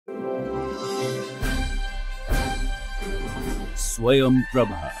Swayam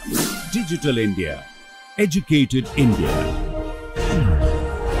Prabha. Digital India. Educated India.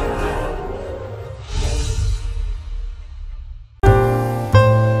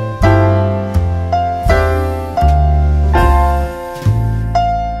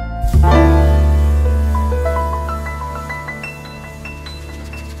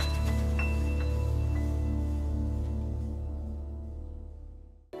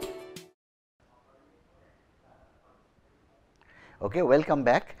 Okay, welcome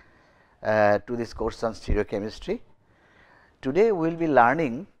back to this course on stereochemistry. Today, we will be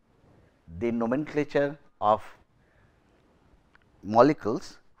learning the nomenclature of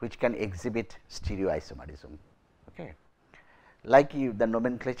molecules which can exhibit stereoisomerism. Okay. Like the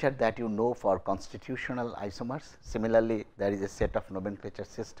nomenclature that you know for constitutional isomers, similarly there is a set of nomenclature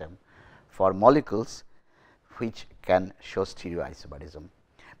system for molecules which can show stereoisomerism.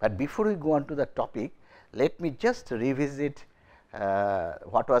 But before we go on to the topic, let me just revisit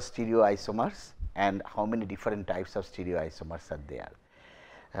what was stereoisomers and how many different types of stereoisomers are there.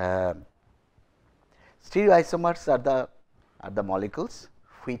 Stereoisomers are the molecules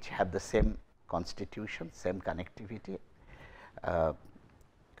which have the same constitution, same connectivity.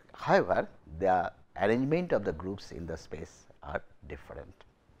 However, the arrangement of the groups in the space are different.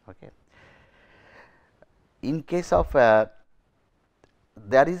 Okay. In case of there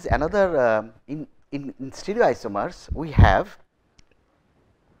is another in stereoisomers, we have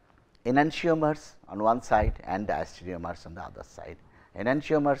enantiomers on one side and diastereomers on the other side.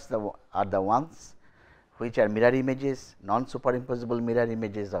 Enantiomers are the ones which are mirror images, non-superimposable mirror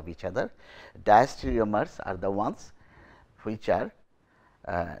images of each other. Diastereomers are the ones which are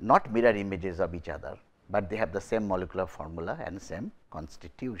not mirror images of each other, but they have the same molecular formula and same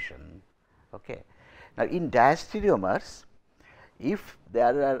constitution. Okay. Now, in diastereomers, if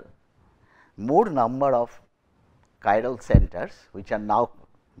there are more number of chiral centers, which are now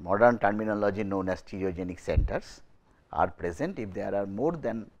modern terminology known as stereogenic centers, are present, if there are more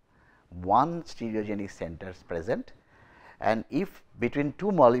than one stereogenic centers present, and if between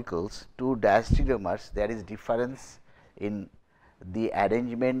two molecules, two diastereomers, there is difference in the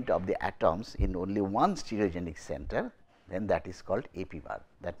arrangement of the atoms in only one stereogenic center, then that is called epimer.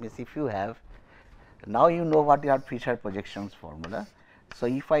 That means, if you have, now you know what are Fischer projections formula. So,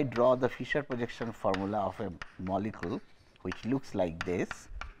 if I draw the Fischer projection formula of a molecule which looks like this,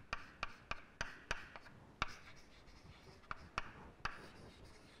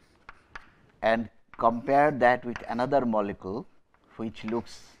 and compare that with another molecule which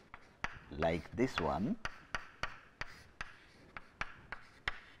looks like this one,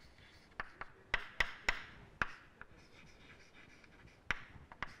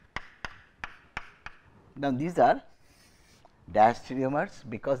 now these are diastereomers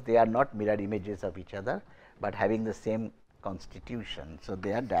because they are not mirror images of each other, but having the same constitution. So,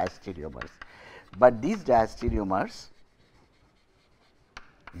 they are diastereomers, but these diastereomers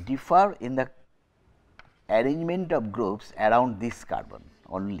differ in the arrangement of groups around this carbon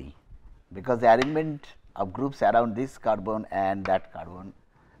only, because the arrangement of groups around this carbon and that carbon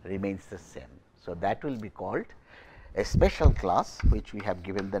remains the same. So, that will be called a special class which we have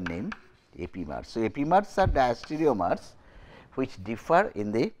given the name epimers. So, epimers are diastereomers which differ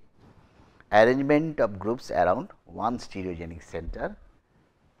in the arrangement of groups around one stereogenic center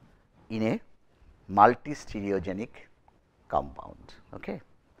in a multi-stereogenic compound. Okay.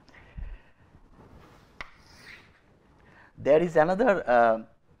 There is another,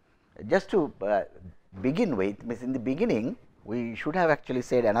 just to begin with, means in the beginning we should have actually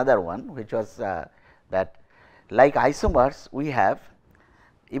said another one, which was that like isomers we have,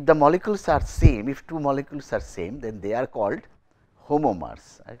 if the molecules are same, if two molecules are same, then they are called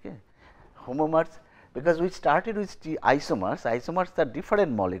homomers. Okay. Homomers, because we started with isomers, isomers are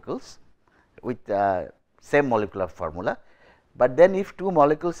different molecules with same molecular formula, but then if two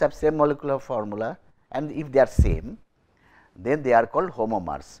molecules have same molecular formula and if they are same, then they are called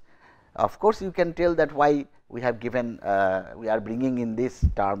homomers. Of course, you can tell that why we have given we are bringing in this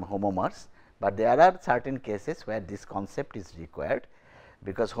term homomers, but there are certain cases where this concept is required,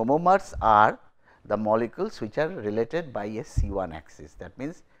 because homomers are the molecules which are related by a C1 axis. That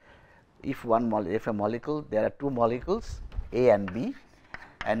means, if a molecule, there are two molecules A and B,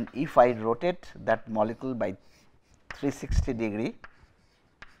 and if I rotate that molecule by 360 degree,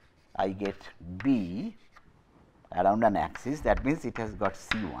 I get B around an axis, that means it has got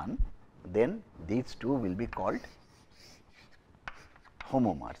C1, then these two will be called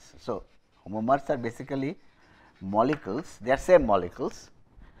homomers. So, homomers are basically molecules, they are same molecules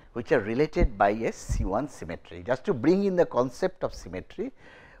which are related by a C1 symmetry. Just to bring in the concept of symmetry,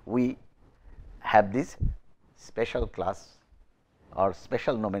 we have this special class or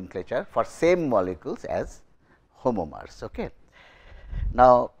special nomenclature for same molecules as homomers. Okay.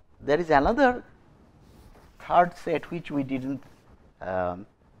 Now, there is another third set which we did not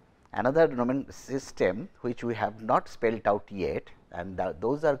another system which we have not spelled out yet, and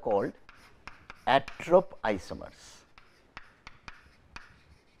those are called attrop isomers.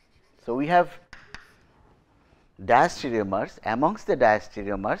 So, we have diastereomers. Amongst the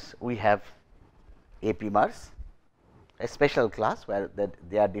diastereomers, we have epimers, a special class where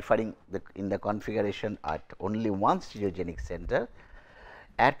they are differing in the configuration at only one stereogenic center.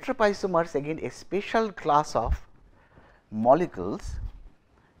 Attrop isomers, again a special class of molecules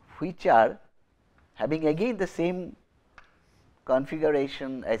which are having again the same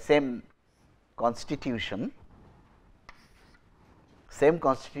configuration, same constitution,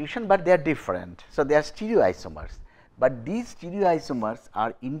 but they are different. So, they are stereoisomers, but these stereoisomers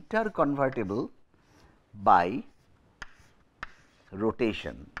are interconvertible by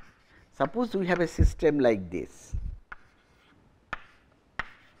rotation. Suppose we have a system like this,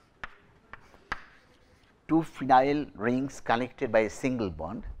 two phenyl rings connected by a single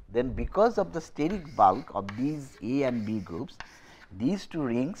bond, then because of the steric bulk of these A and B groups, these two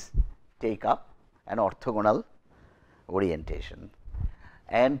rings take up an orthogonal orientation,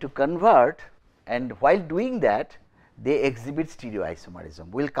 and to convert, and while doing that they exhibit stereoisomerism.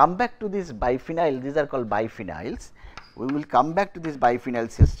 We will come back to this biphenyl, these are called biphenyls. We will come back to this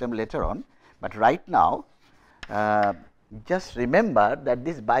biphenyl system later on, but right now just remember that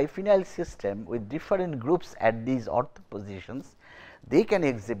this biphenyl system with different groups at these ortho positions, they can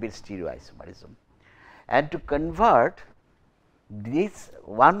exhibit stereoisomerism, and to convert this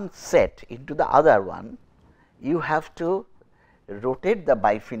one set into the other one, you have to rotate the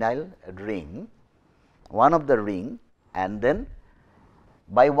biphenyl ring, one of the ring, and then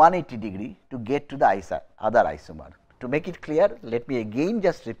by 180 degree to get to the other isomer. To make it clear, let me again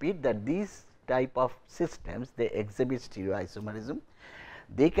just repeat that these type of systems, they exhibit stereoisomerism.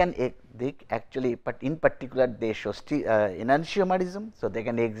 They can they actually, but in particular they show enantiomerism. So, they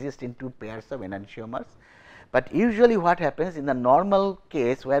can exist in two pairs of enantiomers, but usually what happens in the normal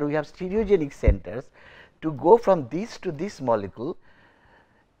case where we have stereogenic centers, to go from this to this molecule,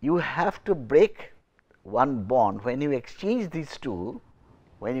 you have to break one bond. When you exchange these two,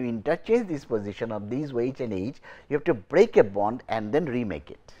 when you interchange this position of these OH and H, you have to break a bond and then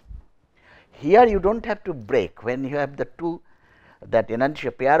remake it. Here you do not have to break when you have the two, that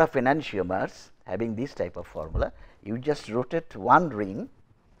pair of enantiomers having this type of formula, you just rotate one ring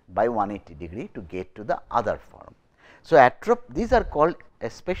by 180 degree to get to the other form. So, these are called a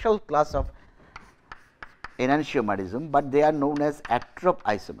special class of enantiomerism, but they are known as attrop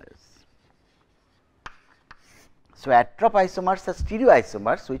isomers. So, attrop isomers are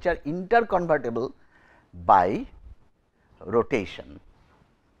stereoisomers which are interconvertible by rotation.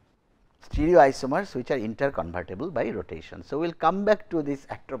 Stereoisomers which are interconvertible by rotation. So, we will come back to this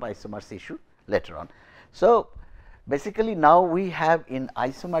attrop isomers issue later on. So, basically now we have in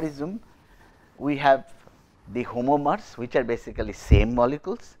isomerism, we have the homomers which are basically same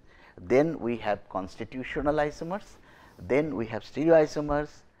molecules, then we have constitutional isomers, then we have stereoisomers,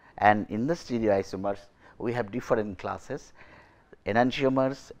 and in the stereoisomers we have different classes,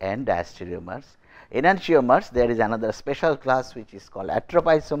 enantiomers and diastereomers. Enantiomers, there is another special class which is called attrop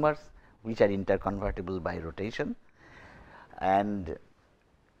isomers, which are interconvertible by rotation, and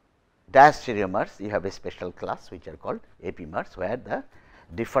diastereomers you have a special class which are called epimers, where the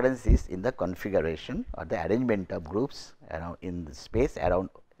difference is in the configuration or the arrangement of groups around in the space around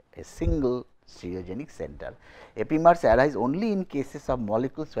a single stereogenic center. Epimers arise only in cases of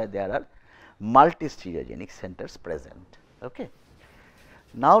molecules where there are multi stereogenic centers present. Okay.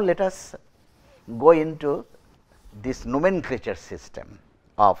 Now, let us go into this nomenclature system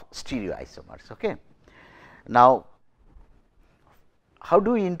of stereoisomers. Okay. Now, how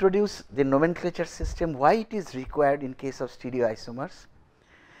do we introduce the nomenclature system? Why it is required in case of stereoisomers?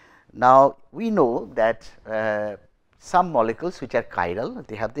 Now, we know that some molecules which are chiral,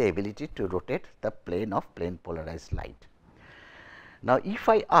 they have the ability to rotate the plane of plane polarized light. Now, if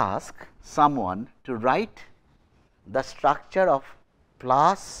I ask someone to write the structure of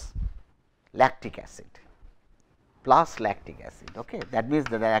plus lactic acid, okay, that means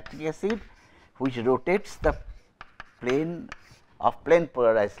the lactic acid which rotates the plane of plane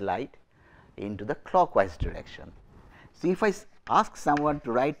polarized light into the clockwise direction. So, if I ask someone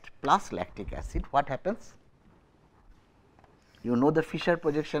to write plus lactic acid, what happens? You know the Fischer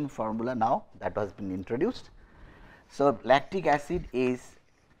projection formula now, that has been introduced. So, lactic acid is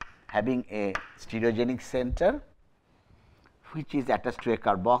having a stereogenic center which is attached to a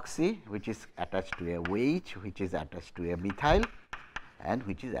carboxy, which is attached to a OH, which is attached to a methyl, and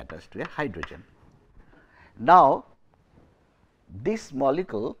which is attached to a hydrogen. Now, this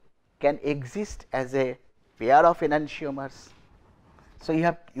molecule can exist as a pair of enantiomers. So,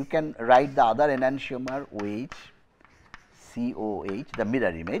 you can write the other enantiomer OH, COH, the mirror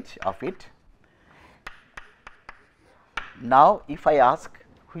image of it. Now, if I ask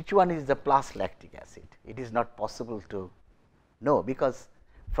which one is the plus lactic acid, it is not possible to know, because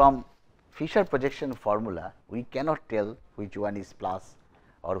from Fischer projection formula we cannot tell which one is plus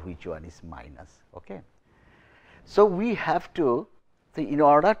or which one is minus. Okay. So, we have to, so in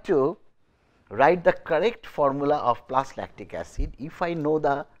order to write the correct formula of plus lactic acid, if I know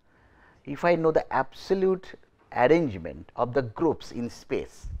the absolute arrangement of the groups in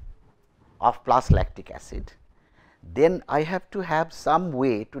space of plus lactic acid, then I have to have some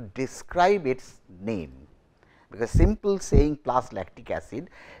way to describe its name, because simple saying plus lactic acid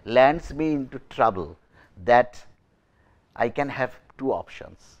lands me into trouble, that I can have two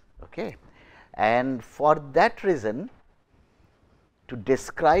options. Okay. And for that reason, to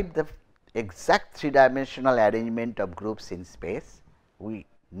describe the exact 3-dimensional arrangement of groups in space, we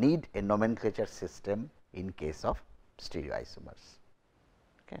need a nomenclature system in case of stereoisomers.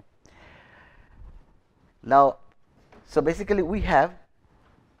 Okay. Now, so basically we have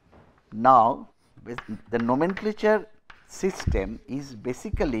now the nomenclature system is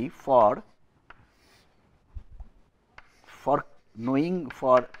basically for knowing,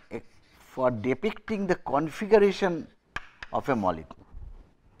 for depicting the configuration of a molecule,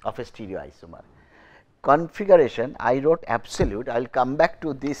 of a stereoisomer. Configuration, I wrote absolute, I will come back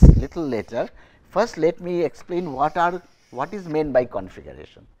to this little later. First, let me explain what is meant by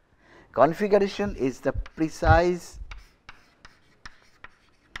configuration. Configuration is the precise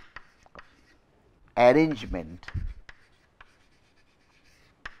arrangement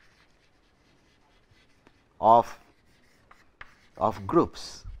of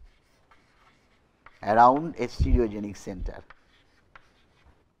groups around a stereogenic center.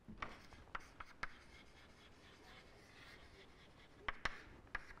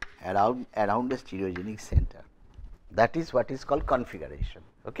 Around a stereogenic center, that is what is called configuration.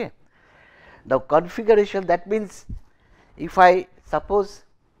 Okay. Now, configuration, that means if I suppose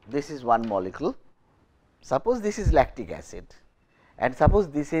this is one molecule, suppose this is lactic acid, and suppose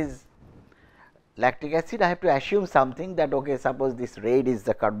this is lactic acid, I have to assume something that, okay, suppose this red is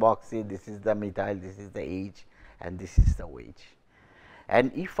the carboxy, this is the methyl, this is the H, and this is the OH.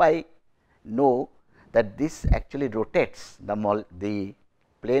 And if I know that this actually rotates the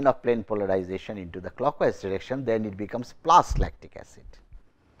plane of plane polarization into the clockwise direction, then it becomes plus lactic acid.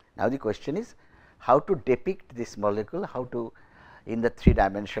 Now, the question is how to depict this molecule, how to, in the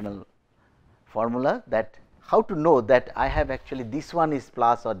 3-dimensional formula, that how to know that I have actually this one is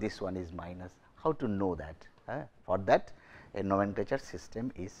plus or this one is minus, how to know that. For that, a nomenclature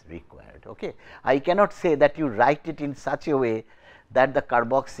system is required. Okay. I cannot say that you write it in such a way that the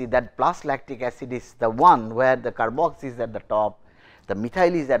carboxy, that plus lactic acid is the one where the carboxy is at the top, the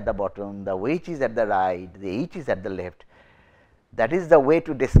methyl is at the bottom, the OH is at the right, the H is at the left. That is the way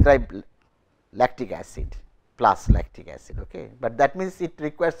to describe lactic acid, plus lactic acid. Okay. But that means it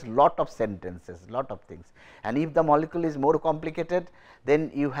requires lot of sentences, lot of things, and if the molecule is more complicated,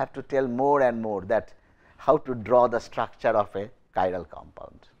 then you have to tell more and more that how to draw the structure of a chiral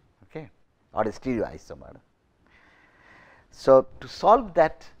compound, okay, or a stereoisomer. So, to solve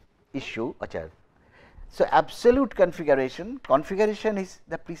that issue, so absolute configuration is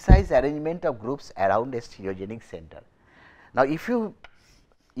the precise arrangement of groups around a stereogenic center. Now, if you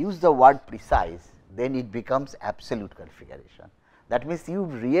use the word precise, then it becomes absolute configuration. That means, you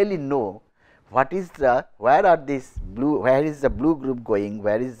really know what is the, where is the blue group going,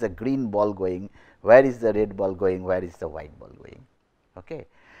 where is the green ball going, where is the red ball going, where is the white ball going. Okay.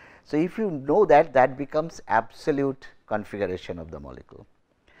 So, if you know that, that becomes absolute configuration of the molecule,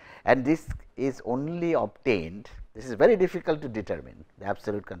 and this is only obtained, this is very difficult to determine, the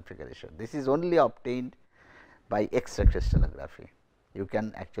absolute configuration. This is only obtained by X-ray crystallography. You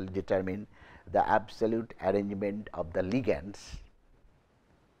can actually determine the absolute arrangement of the ligands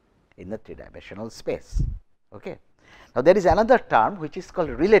in the 3-dimensional space. Okay. Now, there is another term which is called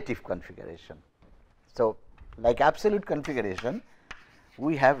relative configuration. So, like absolute configuration,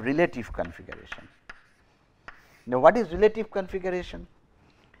 we have relative configuration. Now, what is relative configuration?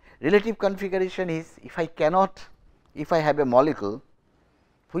 Relative configuration is, if I have a molecule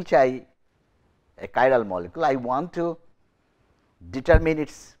which a chiral molecule, I want to determine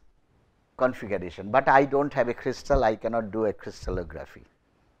its configuration, but I do not have a crystal, I cannot do a crystallography.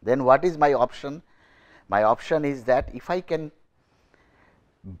 Then what is my option? My option is that if I can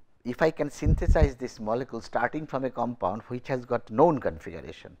if I can synthesize this molecule starting from a compound which has got known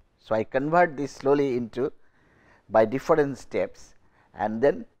configuration. So, I convert this slowly into by different steps and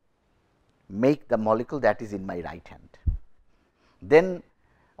then make the molecule that is in my right hand. Then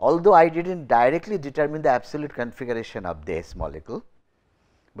although I did not directly determine the absolute configuration of this molecule,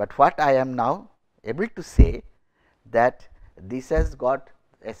 but what I am now able to say that this has got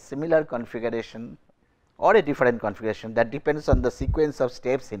a similar configuration or a different configuration, that depends on the sequence of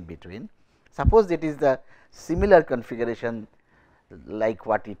steps in between. Suppose it is the similar configuration like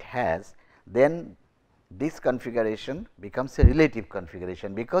what it has, then this configuration becomes a relative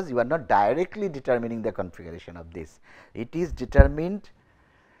configuration, because you are not directly determining the configuration of this. It is determined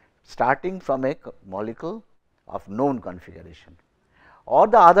starting from a molecule of known configuration, or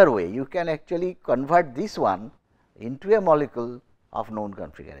the other way you can actually convert this one into a molecule of known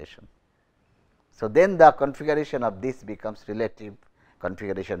configuration. So, then the configuration of this becomes relative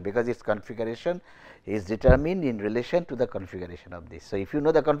configuration, because its configuration is determined in relation to the configuration of this. So, if you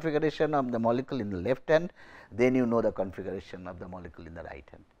know the configuration of the molecule in the left hand, then you know the configuration of the molecule in the right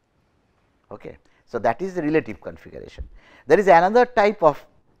hand. Okay. So, that is the relative configuration. There is another type of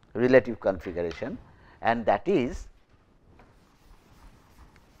relative configuration, and that is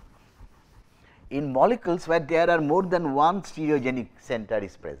in molecules where there are more than one stereogenic center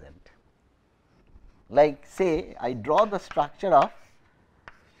is present. Like say I draw the structure of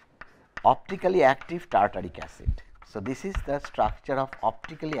optically active tartaric acid. So, this is the structure of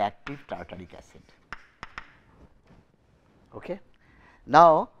optically active tartaric acid. Okay.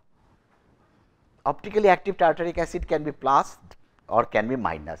 Now, optically active tartaric acid can be plus or can be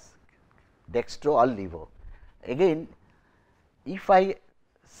minus, dextro or levo. Again, if I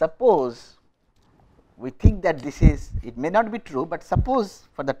suppose we think that this is, it may not be true, but suppose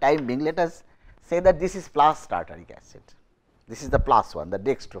for the time being let us say that this is plus tartaric acid, this is the plus one, the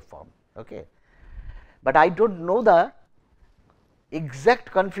dextro form. Okay. But I do not know the exact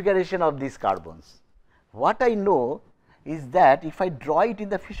configuration of these carbons. What I know is that if I draw it in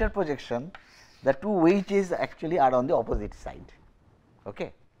the Fischer projection, the two wedges actually are on the opposite side.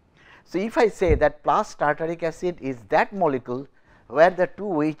 Okay. So, if I say that plus tartaric acid is that molecule where the two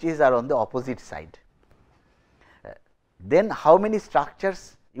wedges are on the opposite side, then how many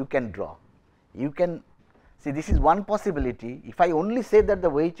structures you can draw? You can see, this is one possibility. If I only say that the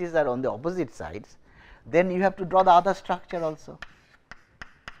wedges are on the opposite sides, then you have to draw the other structure also.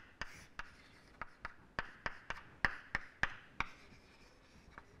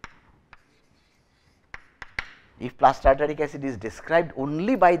 If plus tartaric acid is described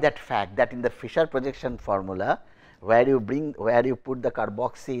only by that fact that in the Fischer projection formula, where you put the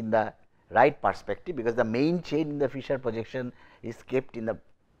carboxy in the right perspective, because the main chain in the Fischer projection is kept in the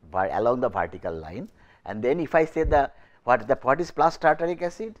along the vertical line, and then if I say what is plus tartaric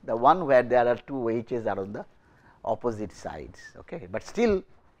acid, the one where there are two wedges are on the opposite sides. Okay. But still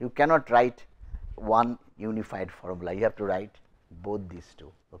you cannot write one unified formula, you have to write both these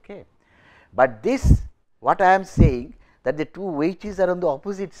two. Okay. But this, what I am saying, that the two wedges are on the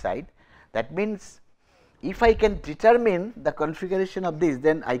opposite side, that means if I can determine the configuration of this,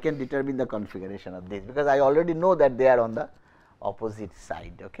 then I can determine the configuration of this, because I already know that they are on the opposite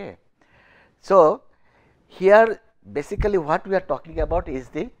side. Okay. So, here basically what we are talking about is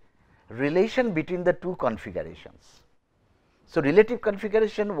the relation between the two configurations. So, relative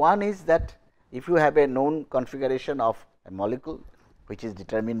configuration, one is that if you have a known configuration of a molecule which is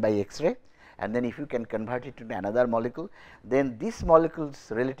determined by X-ray, and then if you can convert it to another molecule, then this molecule's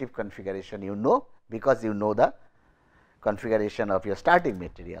relative configuration you know, because you know the configuration of your starting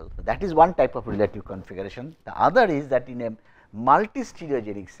material. That is one type of relative configuration. The other is that in a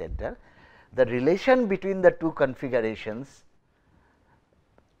multi-stereogenic center, the relation between the two configurations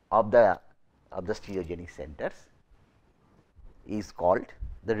of the stereogenic centers is called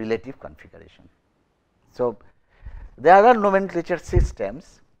the relative configuration. So, there are nomenclature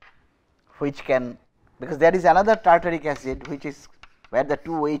systems which can, because there is another tartaric acid which is where the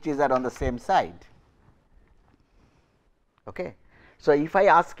two wedges are on the same side. Okay. So, if I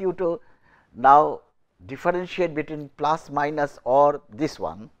ask you to now differentiate between plus minus or this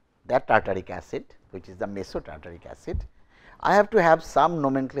one, that tartaric acid which is the mesotartaric acid, I have to have some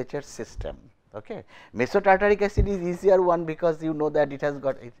nomenclature system. Okay. Mesotartaric acid is easier one, because you know that it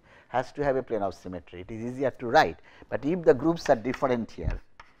has to have a plane of symmetry, it is easier to write, but if the groups are different here,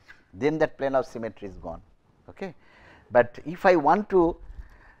 then that plane of symmetry is gone. Okay. But if I want to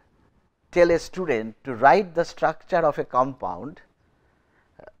tell a student to write the structure of a compound,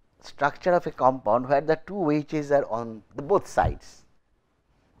 where the two wedges are on the both sides,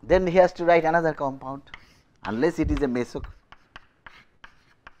 then he has to write another compound, unless it is a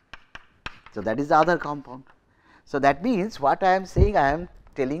So, that is the other compound. So, that means what I am saying, I am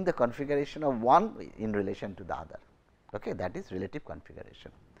telling the configuration of one in relation to the other. Okay, that is relative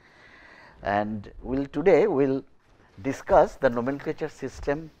configuration. And today we will discuss the nomenclature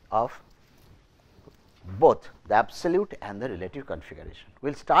system of both the absolute and the relative configuration. We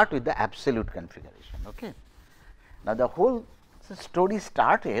will start with the absolute configuration. Okay. Now, the whole story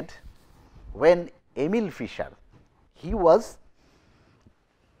started when Emil Fischer, he was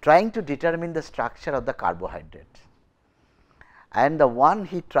trying to determine the structure of the carbohydrate, and the one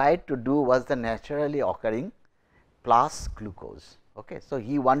he tried to do was the naturally occurring plus glucose. Okay. So,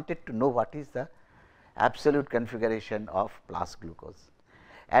 he wanted to know what is the absolute configuration of plus glucose,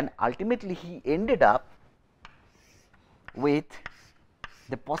 and ultimately he ended up with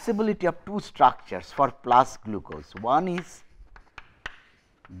the possibility of two structures for plus glucose. One is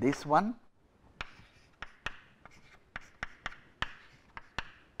this one,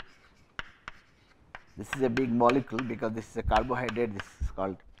 this is a big molecule because this is a carbohydrate, this is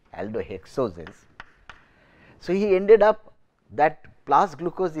called aldohexoses. So, he ended up that plus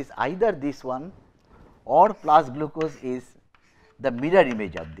glucose is either this one or plus glucose is the mirror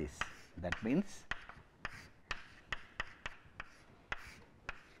image of this. That means,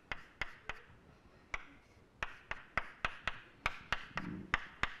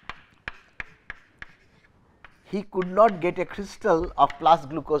 he could not get a crystal of plus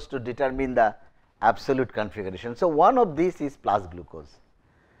glucose to determine the absolute configuration. So, one of these is plus glucose,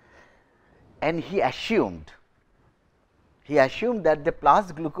 and he assumed that the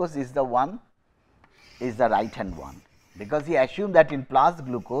plus glucose is the one, is the right hand one, because he assumed that in plus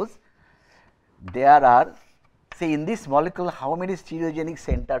glucose there are, say in this molecule how many stereogenic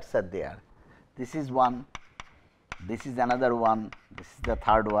centers are there. This is one, this is another one, this is the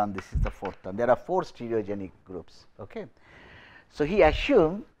third one, this is the fourth one. There are 4 stereogenic groups. Okay. So, he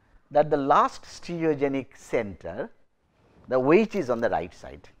assumed that the last stereogenic center, the weight is on the right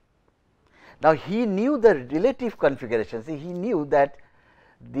side. Now, he knew the relative configuration. See, he knew that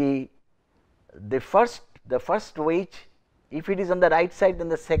the first weight, if it is on the right side, then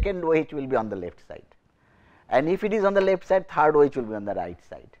the second weight will be on the left side, and if it is on the left side, third weight will be on the right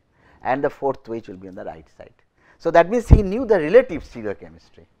side, and the fourth weight will be on the right side. So, that means he knew the relative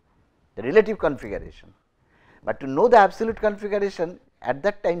stereochemistry, the relative configuration, but to know the absolute configuration, at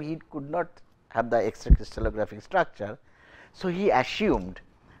that time he could not have the extracrystallographic structure. So, he assumed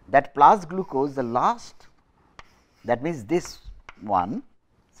that plus glucose, the last, that means this one.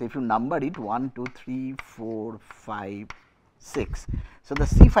 So, if you number it 1, 2, 3, 4, 5, 6. So, the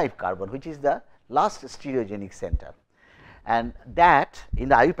C5 carbon, which is the last stereogenic center, and that in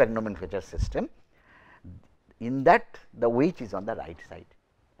the IUPAC nomenclature system, in that the weight is on the right side,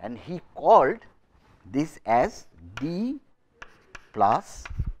 and he called this as D plus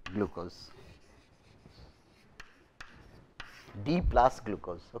glucose, D plus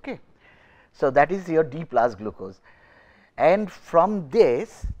glucose. Okay. So, that is your D plus glucose, and from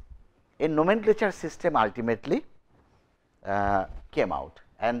this a nomenclature system ultimately came out,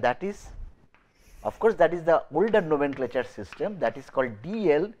 and that is, of course, that is the older nomenclature system, that is called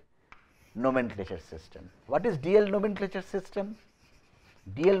DL nomenclature system. What is DL nomenclature system?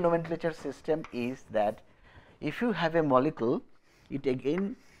 DL nomenclature system is that if you have a molecule, it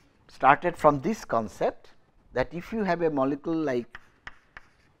again started from this concept, that if you have a molecule like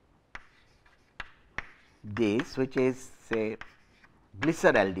this, which is say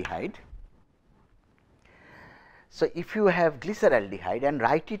glyceraldehyde. So, if you have glyceraldehyde and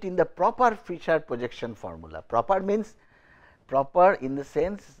write it in the proper Fischer projection formula, proper means proper in the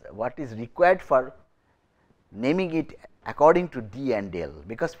sense what is required for naming it according to D and L,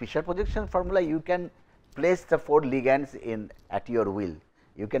 because Fischer projection formula you can place the 4 ligands in at your will.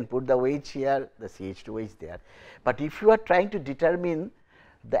 You can put the OH here, the CH2 OH there, but if you are trying to determine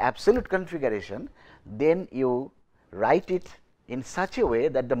the absolute configuration, then you write it in such a way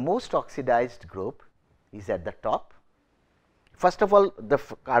that the most oxidized group is at the top. First of all, the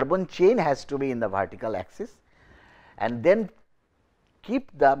carbon chain has to be in the vertical axis, and then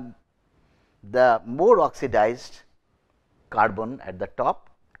keep the more oxidized carbon at the top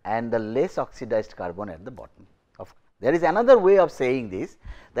and the less oxidized carbon at the bottom. There is another way of saying this,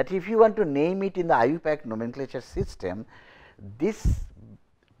 that if you want to name it in the IUPAC nomenclature system, this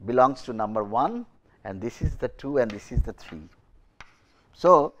belongs to number 1 and this is the 2 and this is the 3.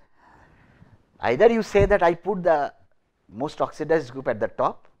 So, either you say that I put the most oxidized group at the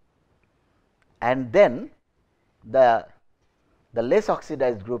top and then the less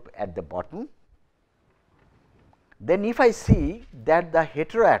oxidized group at the bottom. Then if I see that the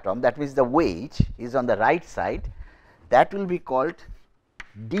heteroatom, that means the OH is on the right side, that will be called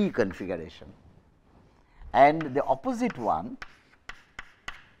D configuration, and the opposite one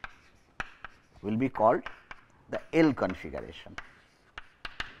will be called the L configuration.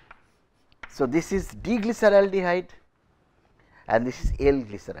 So, this is D-glyceraldehyde and this is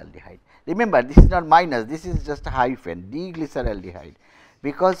L-glyceraldehyde. Remember, this is not minus, this is just a hyphen, D-glyceraldehyde,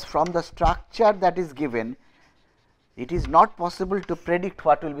 because from the structure that is given, it is not possible to predict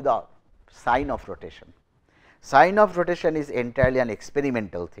what will be the sign of rotation. Sign of rotation is entirely an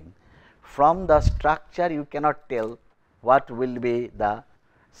experimental thing. From the structure, you cannot tell what will be the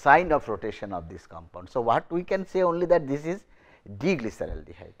sign of rotation of this compound. So, what we can say only that this is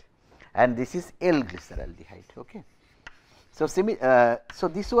D-glyceraldehyde and this is L-glyceraldehyde. Okay. So, so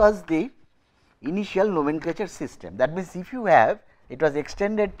this was the initial nomenclature system. That means, if you have, it was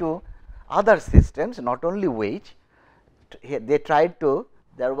extended to other systems, not only which they tried to,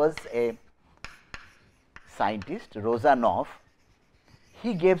 there was a scientist Rozanov,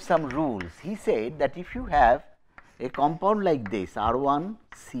 he gave some rules. He said that if you have a compound like this R1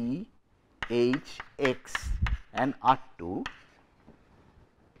 C H X and R2,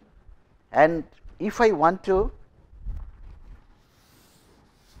 and if I want to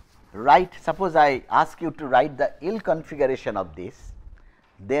write, suppose I ask you to write the L configuration of this,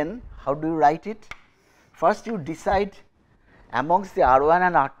 then how do you write it? First you decide amongst the R1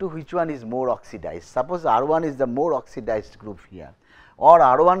 and R2 which one is more oxidized. Suppose R1 is the more oxidized group here, or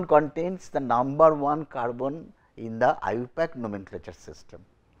R1 contains the number 1 carbon in the IUPAC nomenclature system.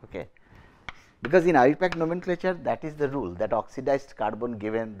 Okay. Because in IUPAC nomenclature, that is the rule, that oxidized carbon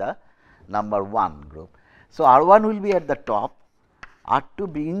given the number 1 group. So, R1 will be at the top,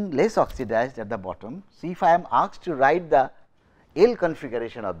 R2 being less oxidized at the bottom. So, if I am asked to write the L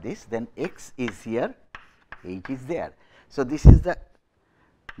configuration of this, then X is here, H is there. So, this is the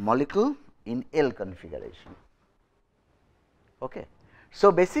molecule in L configuration. Okay.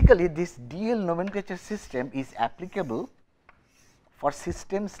 So, basically this DL nomenclature system is applicable for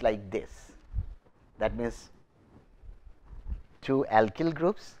systems like this. That means, 2 alkyl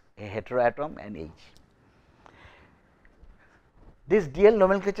groups, a heteroatom and H. This DL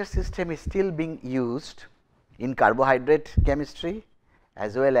nomenclature system is still being used in carbohydrate chemistry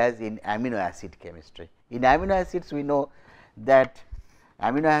as well as in amino acid chemistry. In amino acids, we know that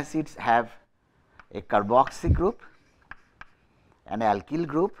amino acids have a carboxy group, an alkyl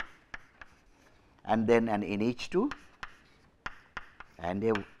group, and then an NH2 and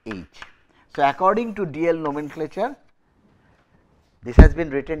a H. So, according to DL nomenclature, this has been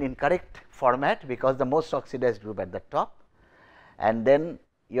written in correct format because the most oxidized group at the top, and then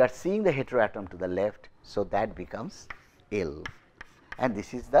you are seeing the heteroatom to the left. So, that becomes L, and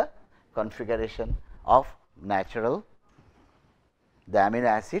this is the configuration of natural the amino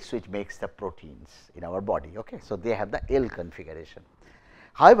acids which makes the proteins in our body. Okay. So, they have the L configuration.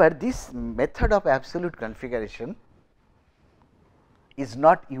 However, this method of absolute configuration is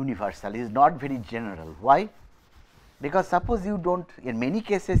not universal, is not very general. Why? Because suppose you do not, in many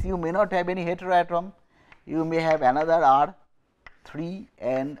cases you may not have any heteroatom, you may have another R3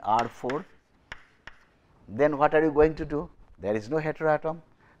 and R4, then what are you going to do? There is no heteroatom.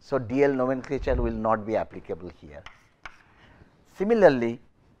 So, DL nomenclature will not be applicable here. Similarly,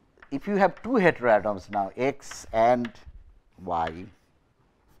 if you have 2 heteroatoms now, X and Y,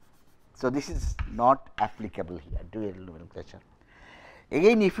 so this is not applicable here, DL nomenclature.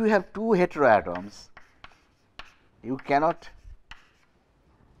 Again, if you have 2 heteroatoms, you cannot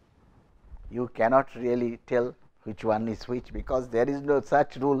really tell which one is which, because there is no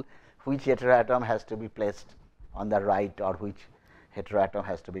such rule which heteroatom has to be placed on the right or which heteroatom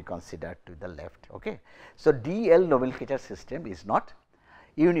has to be considered to the left. Okay. So, DL nomenclature system is not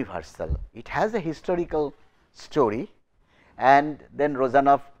universal, it has a historical story, and then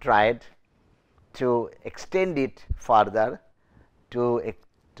Rozanov tried to extend it further to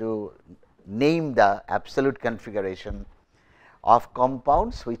name the absolute configuration of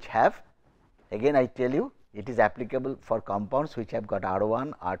compounds which have, again I tell you, it is applicable for compounds which have got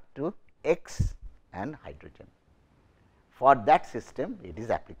R1, R2, X and hydrogen. For that system it is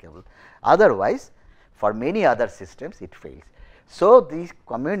applicable, otherwise for many other systems it fails. So, the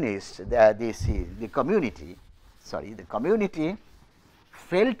communists, the community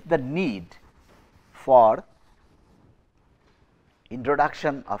felt the need for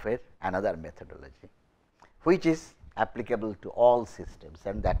introduction of another methodology, which is applicable to all systems,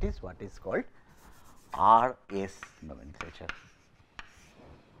 and that is what is called RS nomenclature.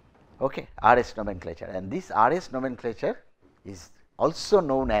 Okay, RS nomenclature, and this RS nomenclature is also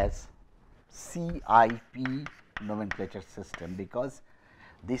known as CIP nomenclature system, because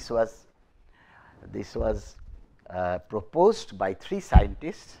this was proposed by 3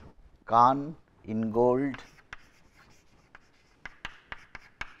 scientists, Kahn, Ingold,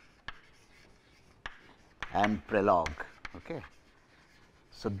 and Prelog. Okay.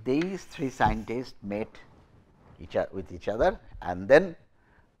 So, these 3 scientists met with each other and then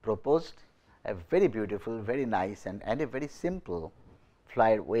proposed a very beautiful, very nice and a very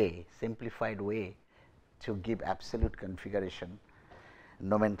simplified way to give absolute configuration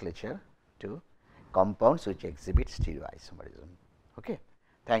nomenclature to compounds which exhibit stereoisomerism. Okay.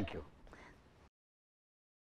 Thank you.